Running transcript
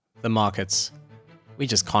the markets. We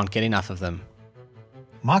just can't get enough of them.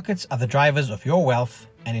 Markets are the drivers of your wealth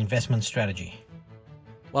and investment strategy.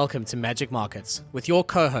 Welcome to Magic Markets with your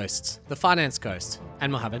co-hosts, the Finance Ghost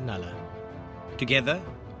and Mohammed Nalla. Together,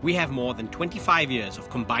 we have more than 25 years of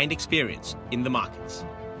combined experience in the markets.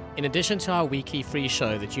 In addition to our weekly free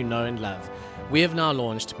show that you know and love, we have now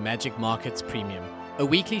launched Magic Markets Premium, a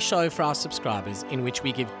weekly show for our subscribers in which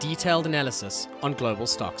we give detailed analysis on global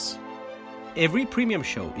stocks. Every premium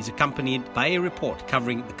show is accompanied by a report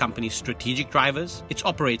covering the company's strategic drivers, its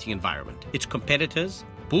operating environment, its competitors,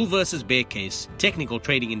 bull versus bear case, technical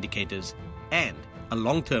trading indicators, and a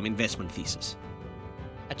long-term investment thesis.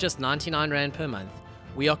 At just 99 Rand per month,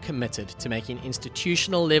 we are committed to making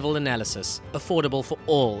institutional level analysis affordable for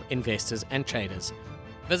all investors and traders.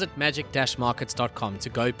 Visit magic-markets.com to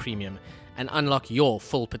go premium and unlock your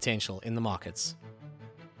full potential in the markets.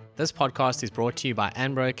 This podcast is brought to you by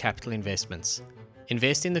Anbro Capital Investments.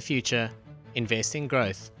 Invest in the future, invest in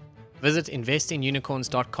growth. Visit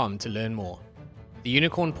investinunicorns.com to learn more. The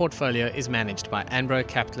Unicorn portfolio is managed by Anbro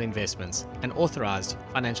Capital Investments, an authorized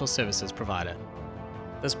financial services provider.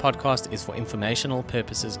 This podcast is for informational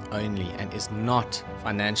purposes only and is not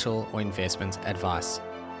financial or investment advice.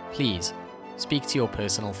 Please speak to your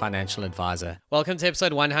personal financial advisor. Welcome to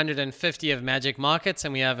episode 150 of Magic Markets,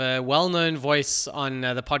 and we have a well-known voice on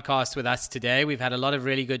the podcast with us today. We've had a lot of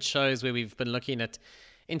really good shows where we've been looking at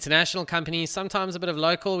international companies, sometimes a bit of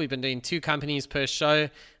local. We've been doing 2 companies per show.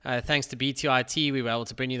 Thanks to BTIT, we were able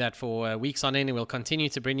to bring you that for weeks on end, and we'll continue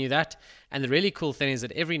to bring you that. And the really cool thing is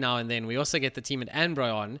that every now and then we also get the team at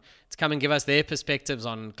Anbro on to come and give us their perspectives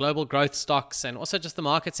on global growth stocks and also just the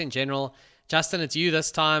markets in general. Justin, it's you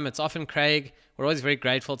this time. It's often Craig. We're always very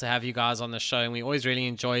grateful to have you guys on the show, and we always really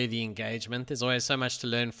enjoy the engagement. There's always so much to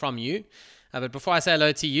learn from you. But before I say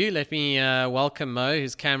hello to you, let me welcome Mo,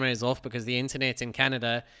 whose camera is off because the internet in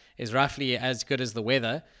Canada is roughly as good as the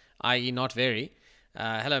weather, i.e. not very.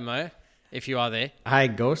 Hello, Mo, if you are there. Hi,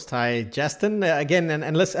 Ghost. Hi, Justin. Again,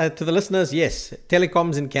 and to the listeners, yes,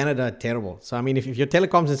 telecoms in Canada are terrible. So, I mean, if your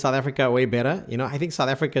telecoms in South Africa are way better, I think South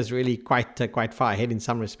Africa is really quite far ahead in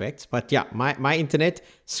some respects. But yeah, my internet,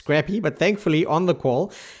 scrappy, but thankfully on the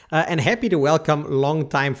call. And happy to welcome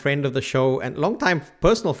longtime friend of the show and longtime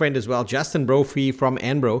personal friend as well, Justin Brophy from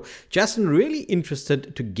Anbro. Justin, really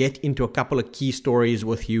interested to get into a couple of key stories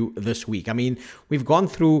with you this week. I mean, we've gone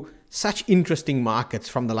through such interesting markets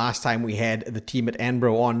from the last time we had the team at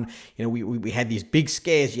Anbro on. We had these big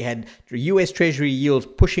scares. You had US Treasury yields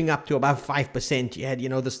pushing up to above 5%. You had,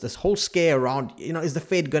 this whole scare around, is the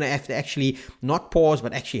Fed going to have to actually not pause,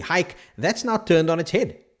 but actually hike? That's now turned on its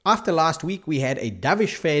head. After last week, we had a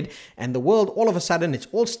dovish Fed, and the world, all of a sudden, it's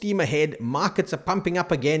all steam ahead. Markets are pumping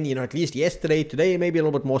up again, at least yesterday. Today, maybe a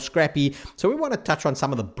little bit more scrappy. So we want to touch on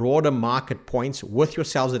some of the broader market points with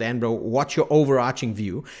yourselves at Anbro. What's your overarching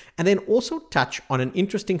view? And then also touch on an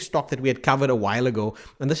interesting stock that we had covered a while ago.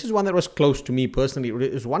 And this is one that was close to me personally.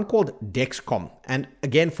 It was one called Dexcom. And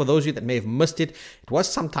again, for those of you that may have missed it, it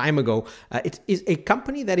was some time ago. It is a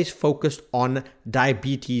company that is focused on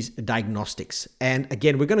diabetes diagnostics. And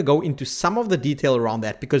again, we're going to go into some of the detail around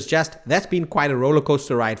that because that's been quite a roller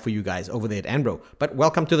coaster ride for you guys over there at Anbro. But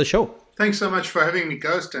welcome to the show. Thanks so much for having me,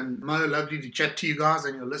 Ghost, and Mo. Lovely to chat to you guys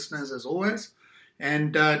and your listeners as always.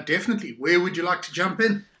 And definitely, where would you like to jump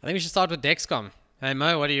in? I think we should start with Dexcom. Hey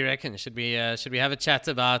Mo, what do you reckon? Should we have a chat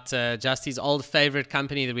about Justy's old favorite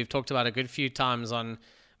company that we've talked about a good few times on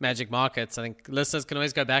Magic Markets? I think listeners can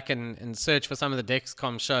always go back and search for some of the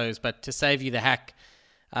Dexcom shows, but to save you the hack,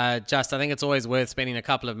 I think it's always worth spending a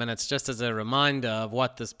couple of minutes just as a reminder of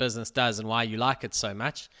what this business does and why you like it so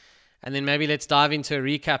much. And then maybe let's dive into a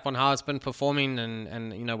recap on how it's been performing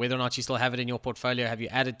and whether or not you still have it in your portfolio. Have you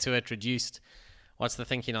added to it, reduced? What's the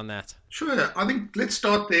thinking on that? Sure. I think let's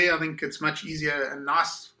start there. I think it's much easier and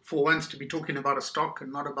nice for once to be talking about a stock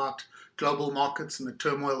and not about global markets and the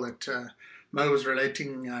turmoil that Mo was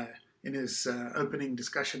relating in his opening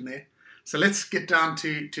discussion there. So let's get down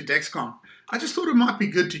to Dexcom. I just thought it might be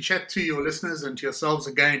good to chat to your listeners and to yourselves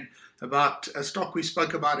again about a stock we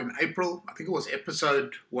spoke about in April. I think it was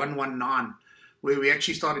episode 119, where we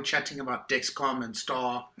actually started chatting about Dexcom and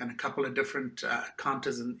Star and a couple of different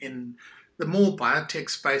counters in the more biotech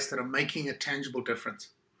space that are making a tangible difference.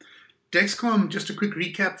 Dexcom, just a quick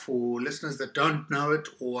recap for listeners that don't know it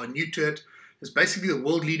or are new to it, is basically the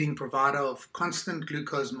world-leading provider of constant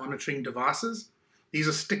glucose monitoring devices. These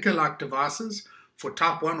are sticker-like devices for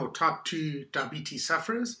type 1 or type 2 diabetes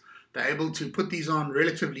sufferers. They're able to put these on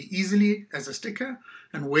relatively easily as a sticker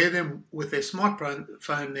and wear them with their smartphone,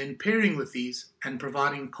 then pairing with these and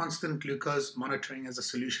providing constant glucose monitoring as a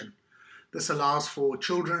solution. This allows for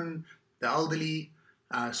children, the elderly,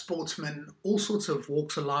 sportsmen, all sorts of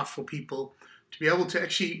walks of life for people to be able to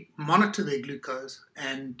actually monitor their glucose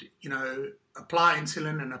and, apply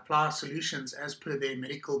insulin and apply solutions as per their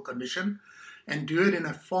medical condition and do it in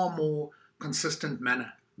a far more consistent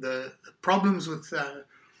manner. The problems with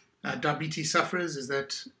diabetes sufferers is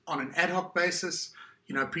that on an ad hoc basis,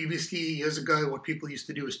 previously, years ago, what people used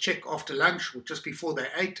to do was check after lunch or just before they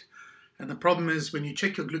ate. And the problem is when you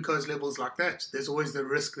check your glucose levels like that, there's always the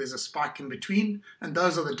risk there's a spike in between. And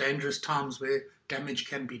those are the dangerous times where damage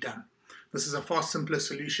can be done. This is a far simpler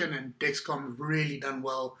solution, and Dexcom have really done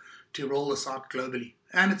well to roll this out globally.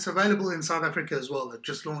 And it's available in South Africa as well. They've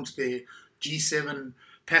just launched their G7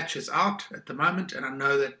 patches out at the moment, and I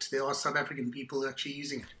know that there are South African people actually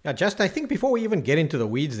using it. Yeah, I think before we even get into the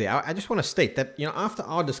weeds there, I just want to state that, after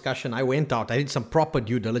our discussion, I went out, I did some proper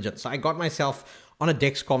due diligence. So I got myself on a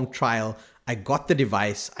Dexcom trial. I got the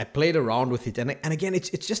device, I played around with it, and again,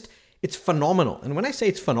 it's phenomenal. And when I say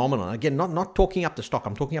it's phenomenal, again, not talking up the stock,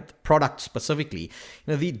 I'm talking up the product specifically.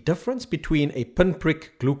 The difference between a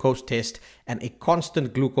pinprick glucose test and a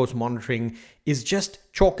constant glucose monitoring is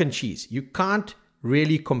just chalk and cheese. You can't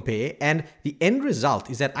really compare, and the end result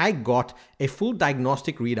is that I got a full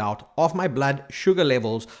diagnostic readout of my blood sugar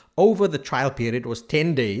levels over the trial period. It was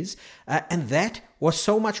 10 days, and that was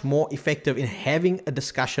so much more effective in having a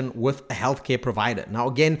discussion with a healthcare provider. Now,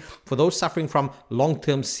 again, for those suffering from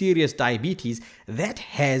long-term serious diabetes, that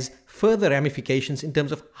has further ramifications in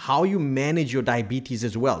terms of how you manage your diabetes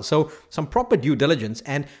as well. So some proper due diligence.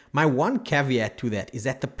 And my one caveat to that is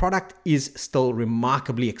that the product is still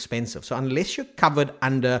remarkably expensive. So unless you're covered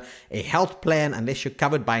under a health plan, unless you're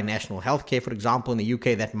covered by national healthcare, for example, in the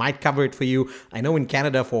UK, that might cover it for you. I know in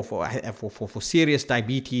Canada for serious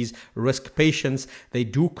diabetes risk patients, they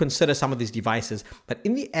do consider some of these devices. But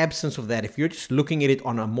in the absence of that, if you're just looking at it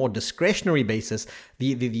on a more discretionary basis,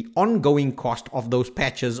 the ongoing cost of those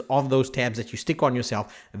patches, of those tabs that you stick on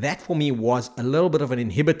yourself, that for me was a little bit of an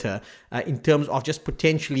inhibitor in terms of just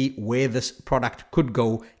potentially where this product could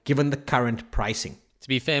go given the current pricing. To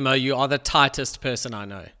be fair, Mo, you are the tightest person I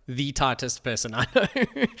know. The tightest person I know.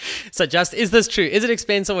 So is this true? Is it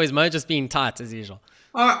expensive, or is Mo just being tight as usual?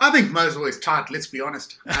 I think Mo's always tight, let's be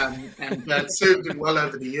honest. And served him well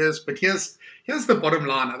over the years. But here's the bottom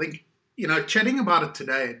line. I think, chatting about it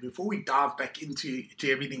today, before we dive back into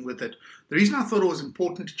everything with it, the reason I thought it was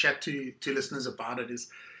important to chat to listeners about it is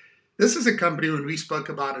this is a company, when we spoke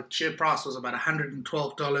about it, share price was about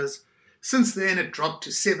 $112. Since then, it dropped to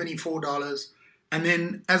 $74. And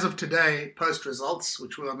then as of today, post results,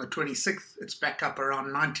 which were on the 26th, it's back up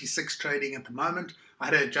around 96 trading at the moment. I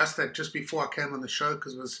had to adjust that just before I came on the show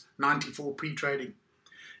because it was 94 pre-trading.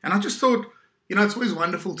 And I just thought, it's always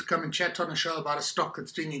wonderful to come and chat on a show about a stock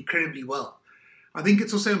that's doing incredibly well. I think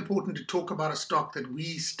it's also important to talk about a stock that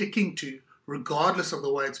we're sticking to regardless of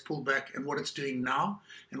the way it's pulled back and what it's doing now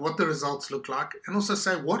and what the results look like, and also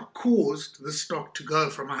say what caused this stock to go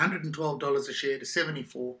from $112 a share to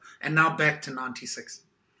 74 and now back to 96.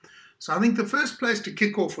 So I think the first place to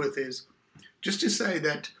kick off with is just to say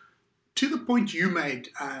that to the point you made,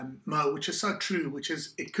 Mo, which is so true, which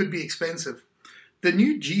is it could be expensive. The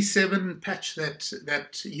new G7 patch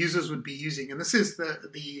that users would be using, and this is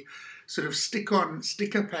the sort of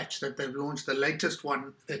sticker patch that they've launched, the latest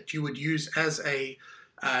one that you would use as a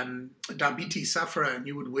diabetes sufferer, and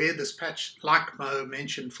you would wear this patch, like Mo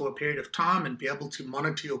mentioned, for a period of time and be able to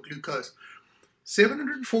monitor your glucose.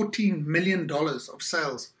 $714 million of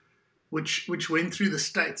sales, which went through the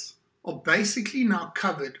States, are basically now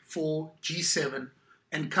covered for G7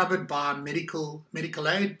 and covered by medical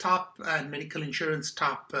aid type and medical insurance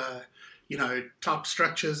type, type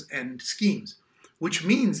structures and schemes, which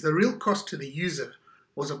means the real cost to the user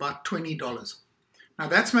was about $20. Now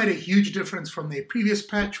that's made a huge difference from their previous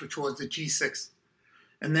patch, which was the G6.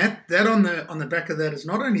 And that on the back of that is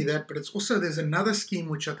not only that, but it's also, there's another scheme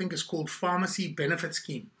which I think is called Pharmacy Benefit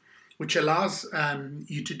Scheme, which allows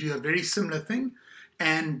you to do a very similar thing.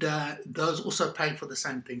 And those also pay for the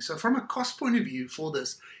same thing. So from a cost point of view for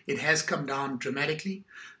this, it has come down dramatically.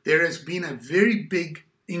 There has been a very big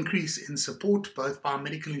increase in support, both by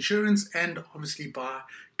medical insurance and obviously by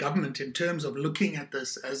government, in terms of looking at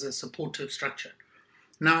this as a supportive structure.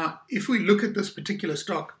 Now, if we look at this particular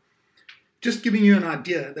stock, just giving you an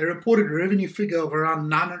idea, they reported a revenue figure of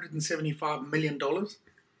around $975 million.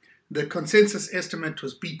 The consensus estimate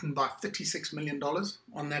was beaten by $36 million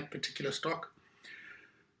on that particular stock.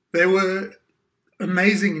 They were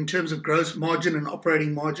amazing in terms of gross margin and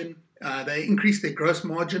operating margin. They increased their gross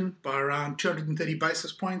margin by around 230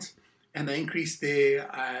 basis points, and they increased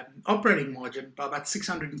their operating margin by about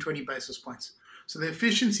 620 basis points. So the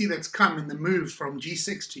efficiency that's come in the move from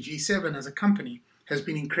G6 to G7 as a company has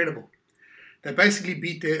been incredible. They basically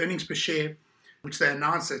beat their earnings per share, which they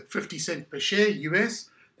announced at 50 cents per share US.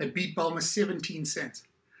 They beat by almost 17 cents.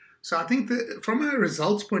 So I think that from a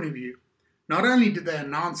results point of view, not only did they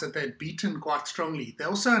announce that they had beaten quite strongly, they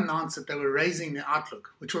also announced that they were raising their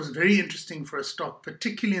outlook, which was very interesting for a stock,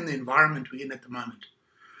 particularly in the environment we're in at the moment.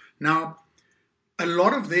 Now, a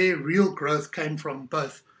lot of their real growth came from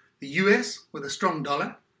both the US with a strong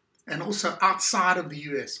dollar and also outside of the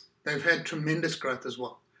US. They've had tremendous growth as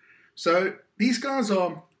well. So these guys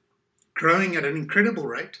are growing at an incredible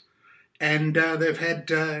rate, and they've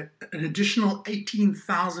had an additional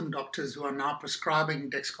 18,000 doctors who are now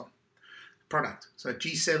prescribing Dexcom product, so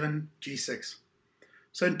G7, G6.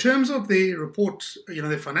 So in terms of their reports,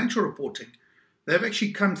 their financial reporting, they've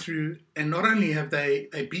actually come through, and not only have they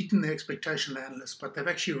beaten the expectation of the analysts, but they've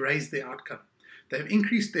actually raised their outcome. They've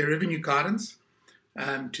increased their revenue guidance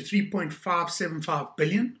to 3.575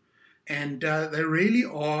 billion, and they really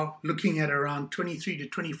are looking at around 23 to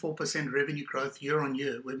 24% revenue growth year on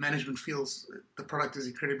year, where management feels the product is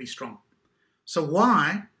incredibly strong. So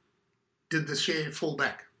why did the share fall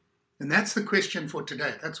back? And that's the question for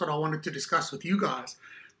today. That's what I wanted to discuss with you guys,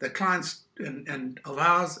 the clients and of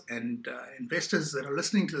ours and investors that are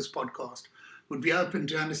listening to this podcast would be open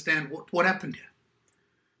to understand what happened here.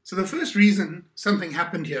 So the first reason something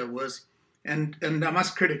happened here was, and I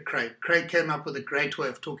must credit Craig. Craig came up with a great way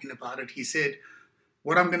of talking about it. He said,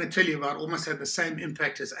 what I'm going to tell you about almost had the same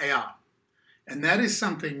impact as AI. And that is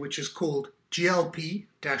something which is called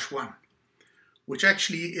GLP-1, which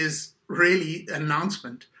actually is really an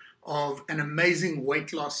announcement of an amazing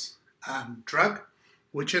weight loss drug,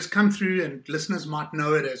 which has come through, and listeners might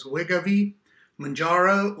know it as Wegovy,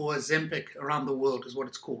 Mounjaro, or Ozempic around the world is what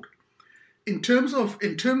it's called. In terms of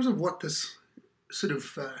what this sort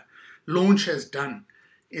of launch has done,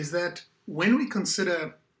 is that when we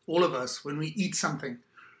consider, all of us, when we eat something,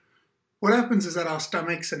 what happens is that our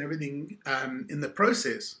stomachs and everything in the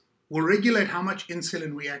process will regulate how much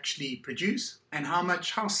insulin we actually produce and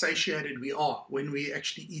how satiated we are when we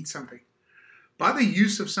actually eat something. By the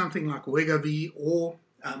use of something like Wegovy or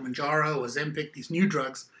Mounjaro or Ozempic, these new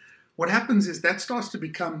drugs, what happens is that starts to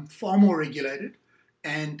become far more regulated,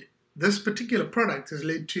 and this particular product has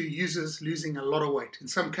led to users losing a lot of weight, in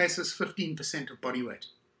some cases 15% of body weight.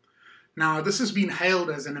 Now, this has been hailed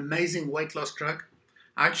as an amazing weight loss drug.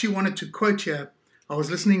 I actually wanted to quote here, I was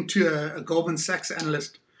listening to a Goldman Sachs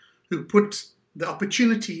analyst who put the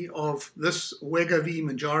opportunity of this Wegovy,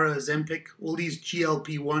 Mounjaro, Ozempic, all these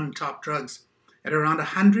GLP-1 type drugs at around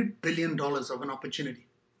 $100 billion of an opportunity.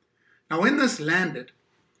 Now, when this landed,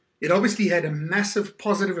 it obviously had a massive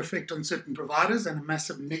positive effect on certain providers and a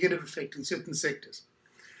massive negative effect in certain sectors.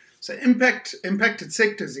 So impacted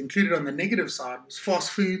sectors included on the negative side was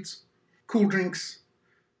fast foods, cool drinks,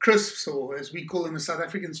 crisps, or as we call them as South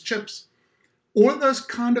Africans, chips. All of those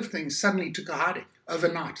kind of things suddenly took a hiding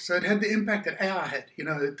overnight. So it had the impact that AI had.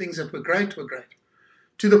 The things that were great.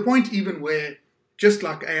 To the point even where, just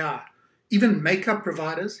like AI, even makeup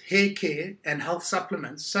providers, hair care, and health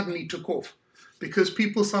supplements suddenly took off because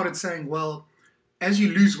people started saying, well, as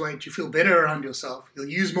you lose weight, you feel better around yourself. You'll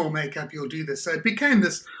use more makeup, you'll do this. So it became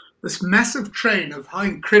this massive train of how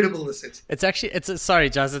incredible this is. Sorry,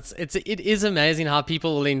 Jazz. It is amazing how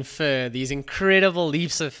people will infer these incredible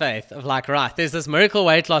leaps of faith of like, right, there's this miracle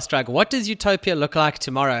weight loss drug. What does utopia look like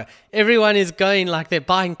tomorrow? Everyone is going like they're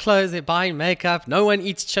buying clothes, they're buying makeup. No one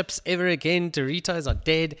eats chips ever again. Doritos are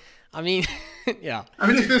dead. I mean, yeah. I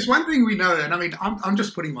mean, if there's one thing we know, and I mean, I'm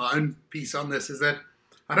just putting my own piece on this, is that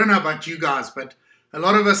I don't know about you guys, but a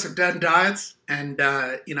lot of us have done diets, and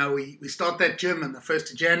we start that gym on the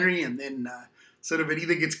 1st of January, and then sort of it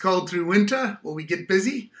either gets cold through winter or we get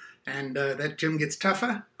busy, and that gym gets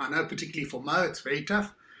tougher. I know particularly for Mo, it's very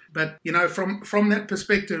tough. But, from that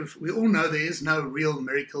perspective, we all know there is no real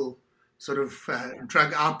miracle sort of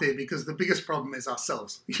drug out there, because the biggest problem is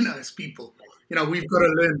ourselves, as people. We've got to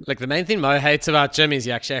learn. Like, the main thing Mo hates about gym is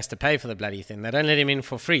he actually has to pay for the bloody thing. They don't let him in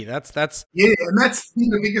for free. That's yeah, and that's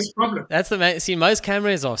the biggest problem. That's the main. See, Mo's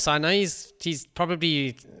camera is off, so I know he's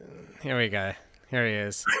probably. Here we go. Here he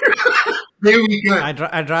is. There we go.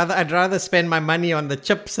 I'd rather spend my money on the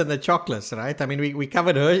chips and the chocolates, right? I mean, we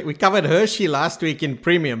covered Hershey last week in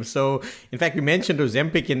premium. So in fact, we mentioned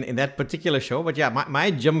Ozempic in that particular show. But yeah,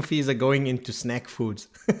 my gym fees are going into snack foods.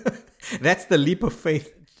 That's the leap of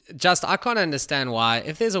faith. I can't understand why,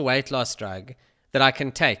 if there's a weight loss drug that I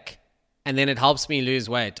can take and then it helps me lose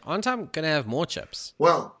weight, aren't I going to have more chips?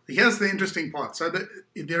 Well, here's the interesting part. So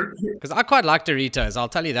because I quite like Doritos, I'll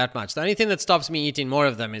tell you that much. The only thing that stops me eating more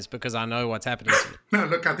of them is because I know what's happening to me. No,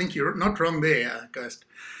 look, I think you're not wrong there, Ghost.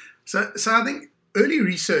 So I think early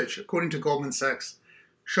research, according to Goldman Sachs,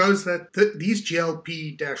 shows that these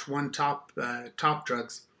GLP-1 type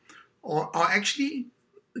drugs are actually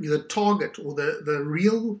the target, or the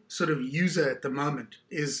real sort of user at the moment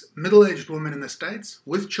is middle-aged women in the States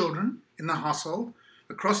with children in the household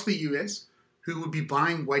across the US who would be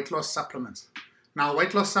buying weight loss supplements. Now,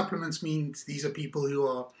 weight loss supplements means these are people who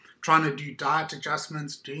are trying to do diet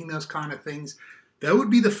adjustments, doing those kind of things. They would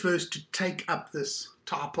be the first to take up this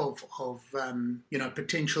type of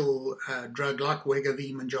potential drug like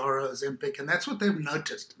Wegovy, Mounjaro, Ozempic, and that's what they've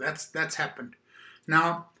noticed. That's happened.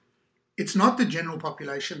 Now, it's not the general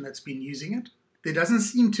population that's been using it. There doesn't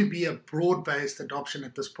seem to be a broad-based adoption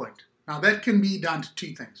at this point. Now, that can be down to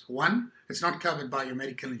two things. One, it's not covered by your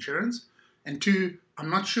medical insurance. And two, I'm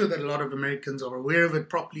not sure that a lot of Americans are aware of it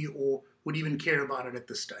properly or would even care about it at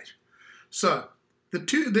this stage. So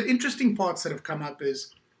the interesting parts that have come up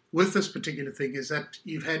is with this particular thing is that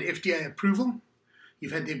you've had FDA approval.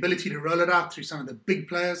 You've had the ability to roll it out through some of the big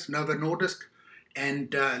players, Novo Nordisk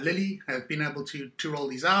and Lilly have been able to roll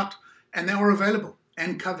these out, and they are available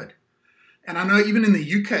and covered. And I know even in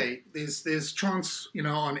the UK, there's chance,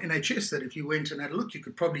 on NHS that if you went and had a look, you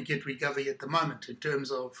could probably get Wegovy at the moment in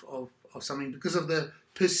terms of something because of the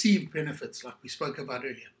perceived benefits like we spoke about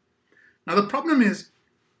earlier. Now the problem is,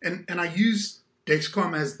 and I use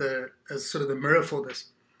Dexcom as sort of the mirror for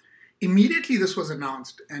this. Immediately this was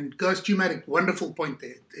announced, and Ghost, you made a wonderful point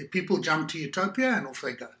there. People jump to Utopia and off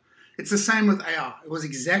they go. It's the same with AR. It was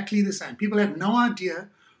exactly the same. People had no idea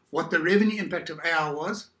what the revenue impact of AR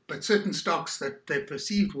was, but certain stocks that they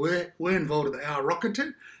perceived were involved with AR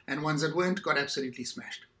rocketed, and ones that weren't got absolutely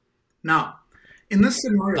smashed. Now, in this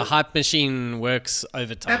scenario, the hype machine works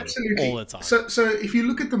over time, absolutely, all the time. So if you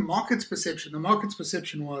look at the market's perception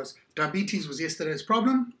was diabetes was yesterday's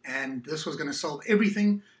problem, and this was going to solve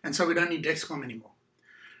everything, and so we don't need Dexcom anymore.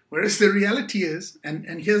 Whereas the reality is, and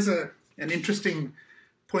here's an interesting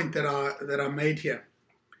point that I made here,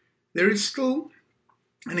 there is still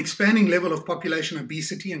an expanding level of population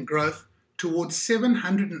obesity and growth towards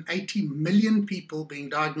 780 million people being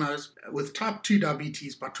diagnosed with type 2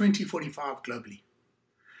 diabetes by 2045 globally.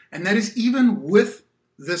 And that is even with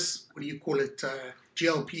this,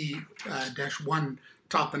 GLP-1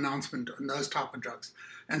 type announcement and those type of drugs.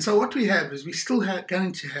 And so what we have is we still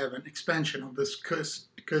going to have an expansion of this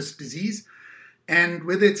cursed disease. And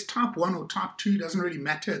whether it's type 1 or type 2 doesn't really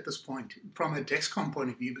matter at this point from a Dexcom point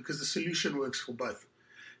of view, because the solution works for both.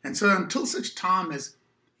 And so until such time as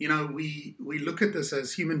we look at this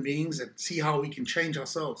as human beings and see how we can change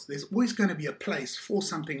ourselves, there's always going to be a place for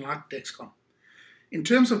something like Dexcom. In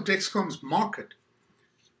terms of Dexcom's market,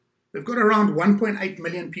 they've got around 1.8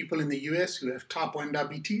 million people in the US who have type 1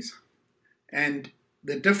 diabetes. And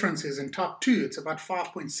the difference is in type 2, it's about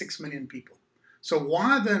 5.6 million people. So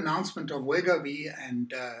why the announcement of Wegovy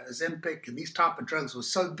and Ozempic and these type of drugs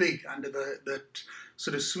was so big under the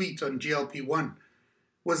sort of suite on GLP-1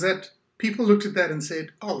 was that people looked at that and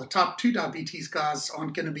said, oh, the type 2 diabetes guys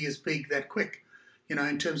aren't going to be as big that quick,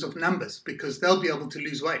 in terms of numbers, because they'll be able to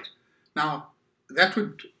lose weight. Now, that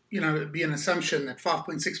would, be an assumption that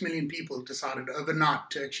 5.6 million people decided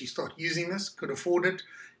overnight to actually start using this, could afford it,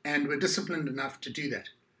 and were disciplined enough to do that,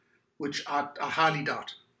 which I highly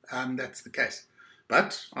doubt that's the case.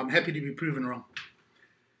 But I'm happy to be proven wrong.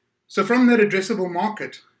 So from that addressable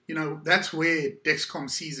market, that's where Dexcom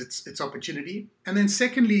sees its opportunity. And then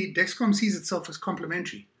secondly, Dexcom sees itself as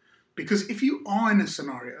complementary. Because if you are in a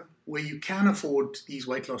scenario where you can afford these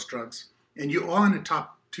weight loss drugs, and you are in a type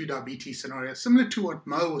 2 diabetes scenario, similar to what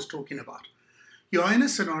Mo was talking about, you are in a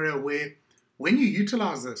scenario where when you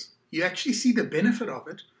utilize this, you actually see the benefit of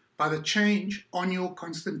it by the change on your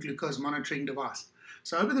constant glucose monitoring device.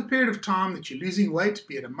 So over the period of time that you're losing weight,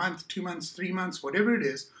 be it a month, 2 months, 3 months, whatever it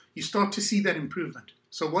is, you start to see that improvement.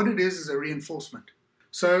 So what it is a reinforcement.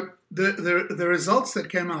 So the results that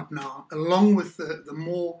came out now, along with the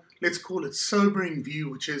more, let's call it sobering view,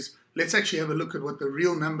 which is let's actually have a look at what the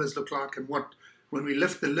real numbers look like and when we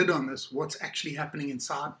lift the lid on this, what's actually happening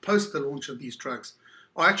inside post the launch of these drugs,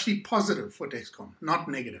 are actually positive for Dexcom, not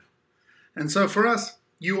negative. And so for us,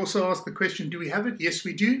 you also asked the question, do we have it? Yes,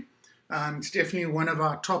 we do. It's definitely one of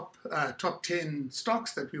our top 10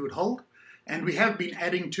 stocks that we would hold. And we have been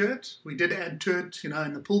adding to it. We did add to it, in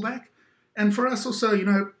the pullback. And for us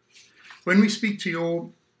also, when we speak to your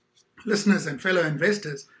listeners and fellow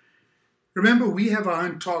investors, remember we have our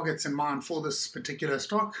own targets in mind for this particular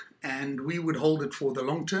stock, and we would hold it for the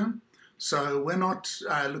long term. So we're not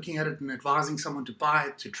looking at it and advising someone to buy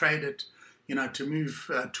it, to trade it, to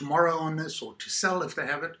move tomorrow on this or to sell if they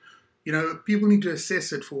have it. People need to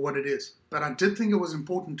assess it for what it is. But I did think it was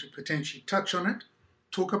important to potentially touch on it,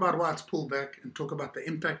 talk about why it's pulled back, and talk about the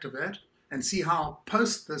impact of that, and see how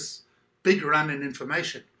post this big run in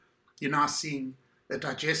information, you're now seeing a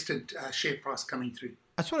digested share price coming through.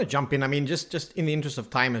 I just want to jump in. I mean, just in the interest of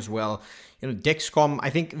time as well, Dexcom, I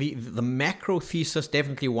think the macro thesis,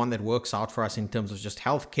 definitely one that works out for us in terms of just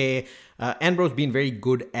healthcare. Ambro's been very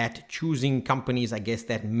good at choosing companies, I guess,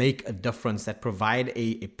 that make a difference, that provide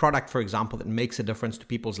a product, for example, that makes a difference to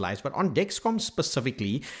people's lives. But on Dexcom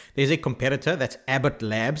specifically, there's a competitor, that's Abbott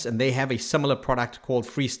Labs, and they have a similar product called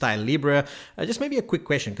Freestyle Libre. Just maybe a quick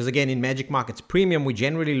question, because again, in Magic Markets Premium, we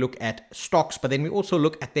generally look at stocks, but then we also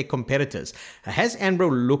look at their competitors. Has Ambro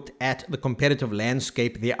looked at the competitive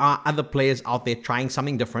landscape? There are other players out there trying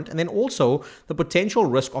something different. And then also the potential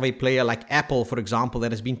risk of a player like Apple, for example,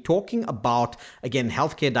 that has been talking about, again,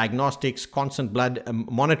 healthcare diagnostics, constant blood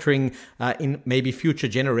monitoring in maybe future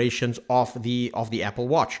generations of the Apple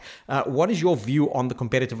Watch. What is your view on the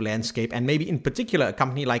competitive landscape, and maybe in particular a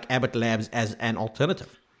company like Abbott Labs as an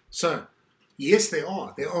alternative? So, yes, there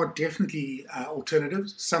are. There are definitely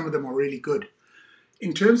alternatives. Some of them are really good.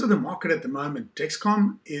 In terms of the market at the moment,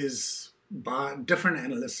 Dexcom is, by different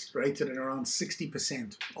analysts, rated at around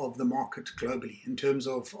 60% of the market globally in terms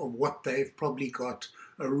of what they've probably got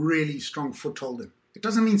a really strong foothold in. It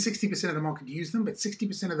doesn't mean 60% of the market use them, but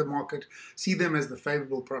 60% of the market see them as the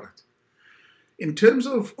favorable product. In terms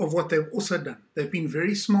of what they've also done, they've been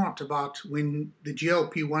very smart about when the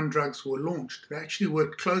GLP-1 drugs were launched. They actually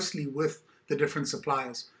worked closely with the different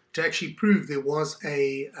suppliers to actually prove there was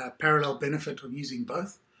a parallel benefit of using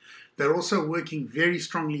both. They're also working very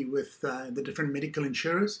strongly with the different medical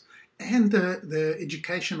insurers and the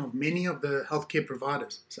education of many of the healthcare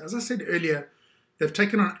providers. So as I said earlier, they've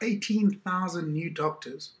taken on 18,000 new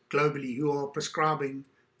doctors globally who are prescribing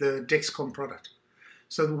the Dexcom product.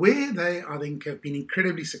 So where they, I think, have been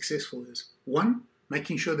incredibly successful is, one,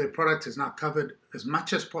 making sure their product is now covered as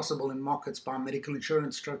much as possible in markets by medical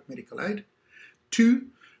insurance stroke medical aid. Two,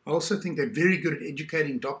 I also think they're very good at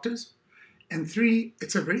educating doctors. And three,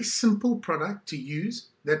 it's a very simple product to use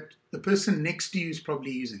that the person next to you is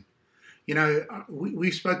probably using.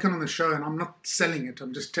 We've spoken on the show, and I'm not selling it.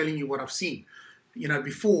 I'm just telling you what I've seen.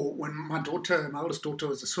 Before, when my oldest daughter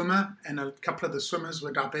was a swimmer, and a couple of the swimmers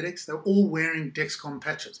were diabetics, they were all wearing Dexcom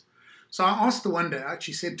patches. So I asked the one day, I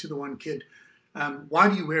actually said to the one kid, why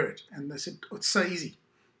do you wear it? And they said, it's so easy.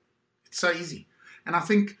 It's so easy. And I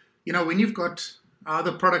think, when you've got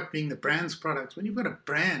the product being the brand's product, when you've got a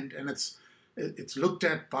brand and it's looked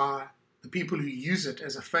at by the people who use it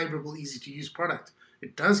as a favorable, easy-to-use product,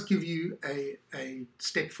 it does give you a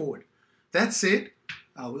step forward. That said,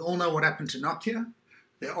 we all know what happened to Nokia.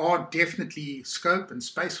 There are definitely scope and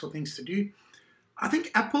space for things to do. I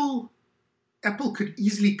think Apple could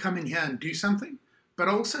easily come in here and do something, but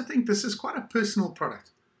I also think this is quite a personal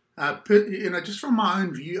product. Just from my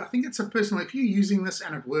own view, I think it's a personal. If you're using this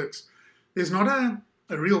and it works, there's not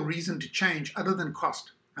a real reason to change other than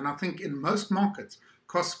cost. And I think in most markets,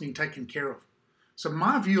 costs being taken care of. So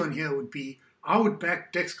my view on here would be, I would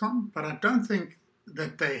back Dexcom, but I don't think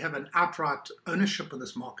that they have an outright ownership of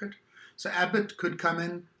this market. So Abbott could come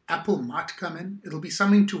in, Apple might come in. It'll be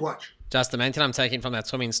something to watch. Just the main thing I'm taking from that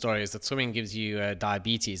swimming story is that swimming gives you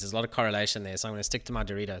diabetes. There's a lot of correlation there, so I'm going to stick to my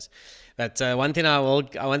Doritos. But one thing I will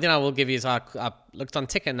give you is I looked on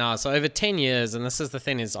Ticker now. So over 10 years, and this is the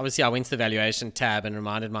thing, is obviously I went to the valuation tab and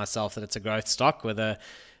reminded myself that it's a growth stock with a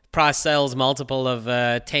price sales multiple of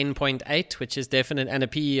 10.8, which is definite, and a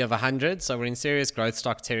PE of 100. So we're in serious growth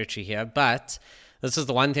stock territory here. But this is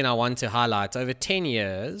the one thing I want to highlight. Over 10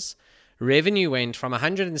 years, revenue went from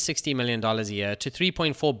 $160 million a year to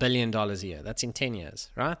 $3.4 billion a year. That's in 10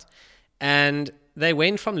 years, right? And they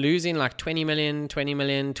went from losing like 20 million, 20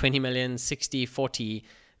 million, 20 million, 60, 40.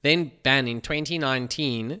 Then in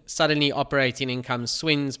 2019, suddenly operating income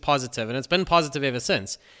swings positive, and it's been positive ever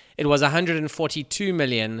since. It was $142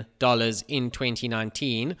 million in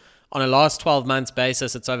 2019. On a last 12 months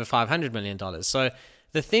basis, it's over $500 million. So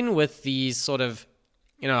the thing with these sort of,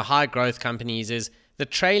 high growth companies is the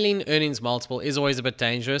trailing earnings multiple is always a bit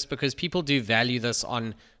dangerous, because people do value this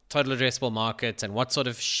on total addressable market and what sort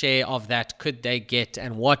of share of that could they get,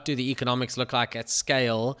 and what do the economics look like at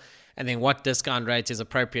scale, and then what discount rate is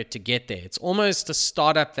appropriate to get there. It's almost a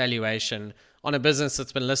startup valuation on a business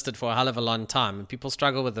that's been listed for a hell of a long time, and people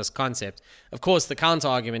struggle with this concept. Of course, the counter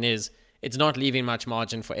argument is it's not leaving much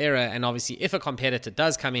margin for error, and obviously if a competitor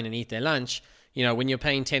does come in and eat their lunch, when you're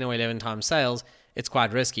paying 10 or 11 times sales, it's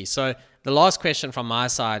quite risky. So the last question from my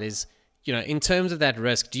side is, in terms of that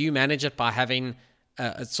risk, do you manage it by having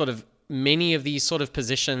a sort of many of these sort of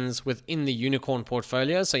positions within the unicorn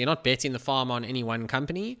portfolio, so you're not betting the farm on any one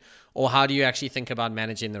company, or how do you actually think about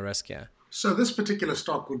managing the risk here? So this particular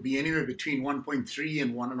stock would be anywhere between 1.3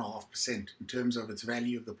 and 1.5% in terms of its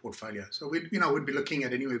value of the portfolio. So we'd be looking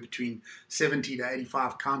at anywhere between 70 to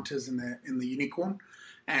 85 counters in the unicorn,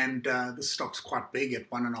 and the stock's quite big at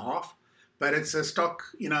 1.5. But it's a stock,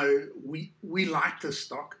 we like this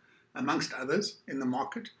stock amongst others in the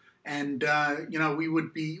market, and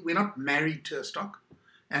we're not married to a stock.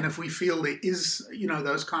 And if we feel there is,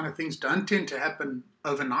 those kind of things don't tend to happen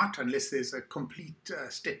overnight unless there's a complete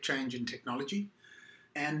step change in technology.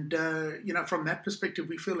 And, from that perspective,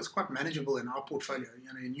 we feel it's quite manageable in our portfolio.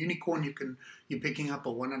 In Unicorn, you're picking up a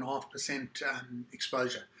 1.5%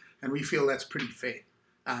 exposure. And we feel that's pretty fair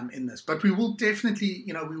in this. But we will definitely,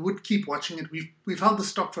 we would keep watching it. We've held the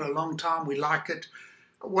stock for a long time. We like it.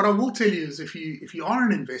 What I will tell you is if you are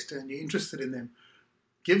an investor and you're interested in them,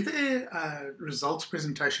 give their results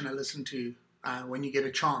presentation a listen to when you get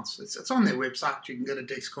a chance. It's on their website. You can go to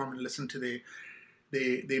Dexcom and listen to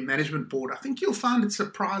their management board. I think you'll find it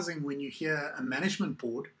surprising when you hear a management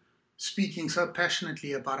board speaking so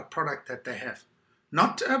passionately about a product that they have.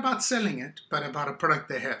 Not about selling it, but about a product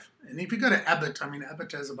they have. And if you go to Abbott,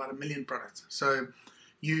 Abbott has about 1 million products. So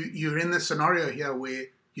you're in the scenario here where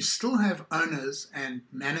you still have owners and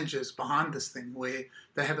managers behind this thing where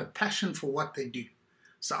they have a passion for what they do.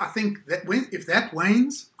 So I think that if that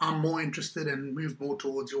wanes, I'm more interested and move more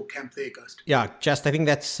towards your camp there, Ghost. Yeah, I think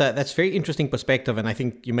that's very interesting perspective, and I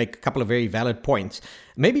think you make a couple of very valid points.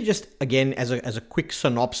 Maybe just, again, as a quick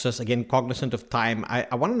synopsis, again, cognizant of time,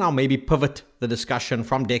 I want to now maybe pivot the discussion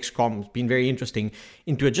from Dexcom, it's been very interesting,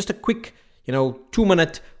 into just a quick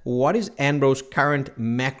 2-minute, what is Anbro's current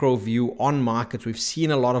macro view on markets? We've seen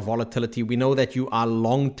a lot of volatility. We know that you are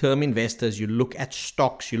long-term investors. You look at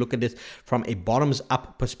stocks. You look at this from a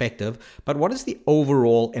bottoms-up perspective. But what does the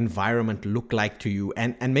overall environment look like to you?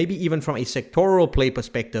 And maybe even from a sectoral play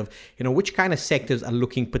perspective, which kind of sectors are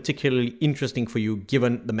looking particularly interesting for you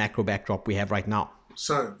given the macro backdrop we have right now?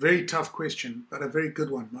 So, very tough question, but a very good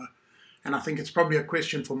one, Mo. And I think it's probably a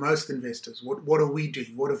question for most investors. What are we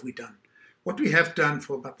doing? What have we done? What we have done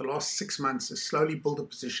for about the last 6 months is slowly build a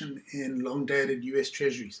position in long-dated US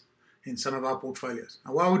Treasuries in some of our portfolios.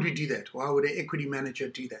 Now, why would we do that? Why would an equity manager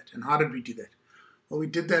do that? And how did we do that? Well, we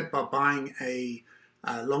did that by buying a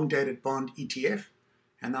long-dated bond ETF.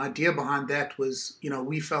 And the idea behind that was,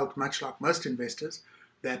 we felt much like most investors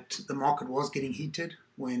that the market was getting heated.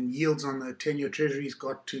 When yields on the 10-year Treasuries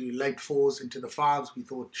got to late 4s into the 5s, we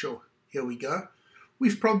thought, sure, here we go.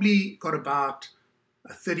 We've probably got about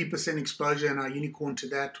a 30% exposure in our unicorn to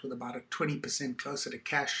that, with about a 20% closer to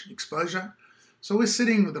cash exposure. So we're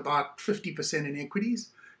sitting with about 50% in equities,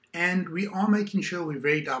 and we are making sure we're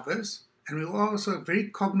very diverse, and we're also very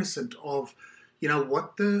cognizant of,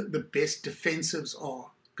 what the best defensives are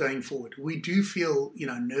going forward. We do feel,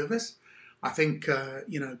 nervous. I think,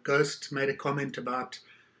 Ghost made a comment about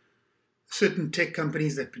certain tech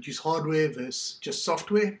companies that produce hardware versus just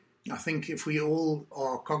software. I think if we all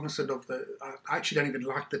are cognizant of I actually don't even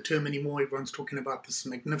like the term anymore. Everyone's talking about this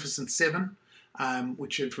magnificent 7,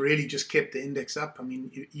 which have really just kept the index up. I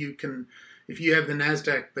mean, you can, if you have the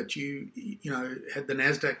NASDAQ, but you had the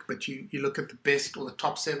NASDAQ, but you look at the best or the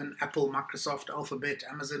top 7, Apple, Microsoft, Alphabet,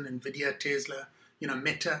 Amazon, Nvidia, Tesla,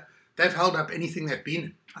 Meta, they've held up anything they've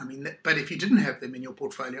been. I mean, but if you didn't have them in your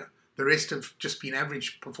portfolio, the rest have just been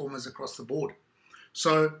average performers across the board.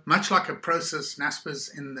 So much like a Prosus,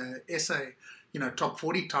 Naspers in the SA, top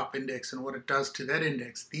 40 type index and what it does to that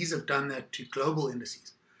index, these have done that to global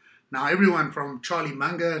indices. Now, everyone from Charlie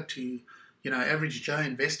Munger to, average Joe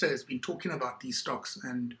investor has been talking about these stocks.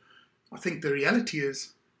 And I think the reality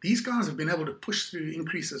is these guys have been able to push through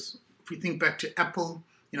increases. If we think back to Apple,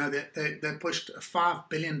 they pushed a $5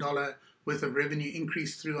 billion worth of revenue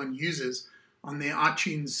increase through on users on their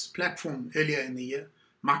iTunes platform earlier in the year.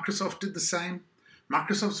 Microsoft did the same.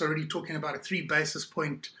 Microsoft's already talking about a 3 basis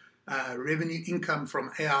point revenue income from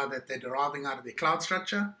AI that they're deriving out of their cloud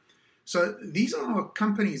structure. So these are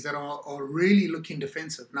companies that are really looking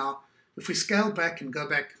defensive. Now, if we scale back and go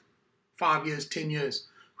back 5 years, 10 years,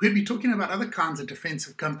 we'd be talking about other kinds of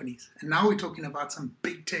defensive companies. And now we're talking about some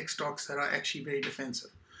big tech stocks that are actually very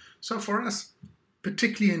defensive. So for us,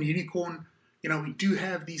 particularly in Unicorn, we do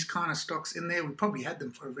have these kind of stocks in there. We probably had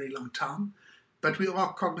them for a very long time, but we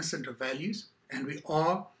are cognizant of values. And we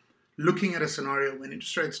are looking at a scenario when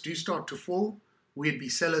interest rates do start to fall, we'd be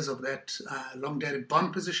sellers of that long-dated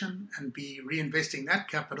bond position and be reinvesting that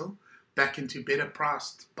capital back into better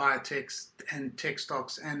priced biotechs and tech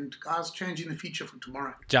stocks, and guys changing the future for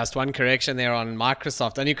tomorrow. Just one correction there on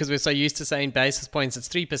Microsoft, only because we're so used to saying basis points, it's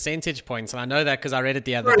 3 percentage points. And I know that because I read it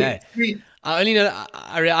the other day. I only know,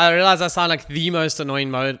 I realize I sound like the most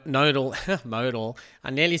annoying modal. I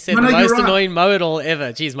nearly said the most annoying modal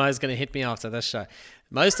ever. Geez, Mo's going to hit me after this show.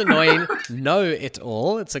 Most annoying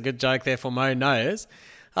know-it-all. It's a good joke there for Mo knows.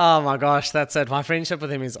 Oh my gosh, that's it. My friendship with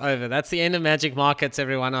him is over. That's the end of Magic Markets,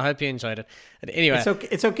 everyone. I hope you enjoyed it. But anyway,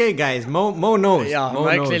 it's okay, guys. Mo knows. Yeah, Mo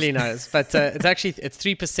clearly knows. But it's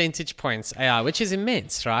 3 percentage points AI, which is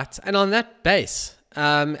immense, right? And on that base,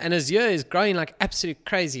 and Azure is growing like absolute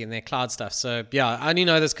crazy in their cloud stuff. So yeah, I only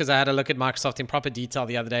know this because I had a look at Microsoft in proper detail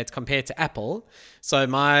the other day. It's compared to Apple. So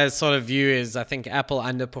my sort of view is I think Apple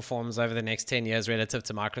underperforms over the next 10 years relative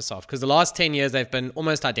to Microsoft, because the last 10 years they've been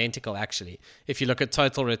almost identical actually. If you look at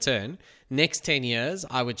total return, next 10 years,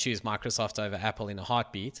 I would choose Microsoft over Apple in a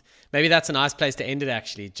heartbeat. Maybe that's a nice place to end it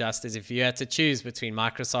actually, just as if you had to choose between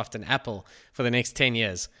Microsoft and Apple for the next 10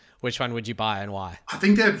 years. Which one would you buy and why? I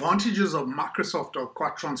think the advantages of Microsoft are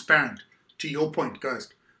quite transparent, to your point,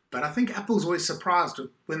 Ghost. But I think Apple's always surprised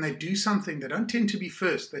when they do something. They don't tend to be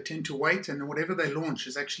first. They tend to wait, and whatever they launch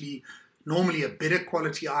is actually normally a better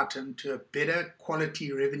quality item to a better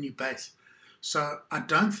quality revenue base. So I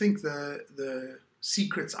don't think the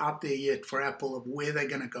secret's out there yet for Apple of where they're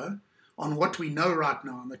going to go. On what we know right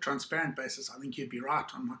now, on the transparent basis, I think you'd be right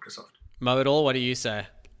on Microsoft. Mo-it-all, what do you say?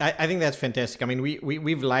 I think that's fantastic. I mean,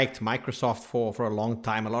 we've liked Microsoft for a long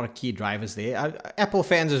time, a lot of key drivers there. Apple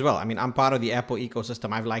fans as well. I mean, I'm part of the Apple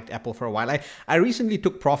ecosystem. I've liked Apple for a while. I recently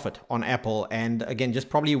took profit on Apple, and again, just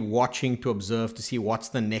probably watching to observe to see what's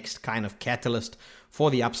the next kind of catalyst for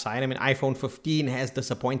the upside. I mean, iPhone 15 has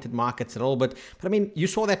disappointed markets at all, but I mean, you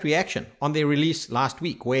saw that reaction on their release last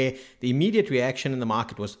week, where the immediate reaction in the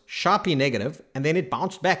market was sharply negative, and then it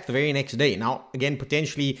bounced back the very next day. Now, again,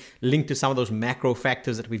 potentially linked to some of those macro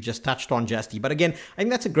factors that we've just touched on, Justy. But again, I think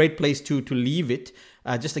that's a great place to leave it.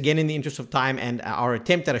 Just again, in the interest of time and our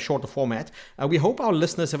attempt at a shorter format, we hope our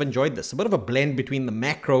listeners have enjoyed this. A bit of a blend between the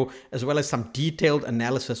macro as well as some detailed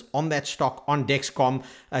analysis on that stock on Dexcom.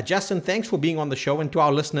 Justin, thanks for being on the show. And to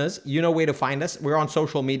our listeners, you know where to find us. We're on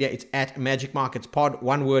social media. It's at Magic Markets Pod.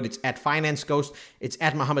 One word, it's at Finance Ghost. It's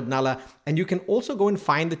at Mohammed Nalla. And you can also go and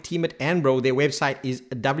find the team at Anbro. Their website is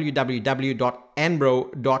www.anbro.co.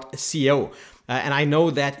 And I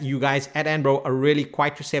know that you guys at Anbro are really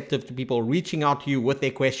quite receptive to people reaching out to you with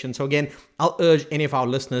their questions. So again, I'll urge any of our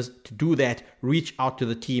listeners to do that. Reach out to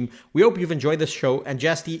the team. We hope you've enjoyed this show. And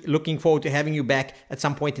Justy, looking forward to having you back at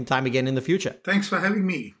some point in time again in the future. Thanks for having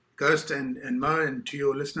me, Ghost and Mo, and to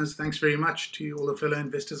your listeners. Thanks very much to all the fellow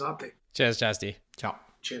investors out there. Cheers, Justy. Ciao.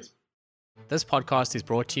 Cheers. This podcast is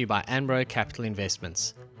brought to you by Anbro Capital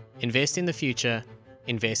Investments. Invest in the future.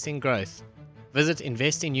 Invest in growth. Visit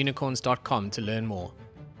investinunicorns.com to learn more.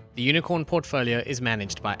 The Unicorn portfolio is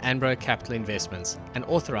managed by Anbro Capital Investments, an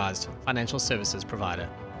authorized financial services provider.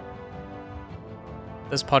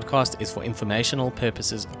 This podcast is for informational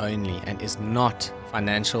purposes only and is not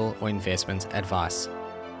financial or investment advice.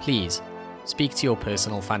 Please speak to your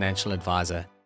personal financial advisor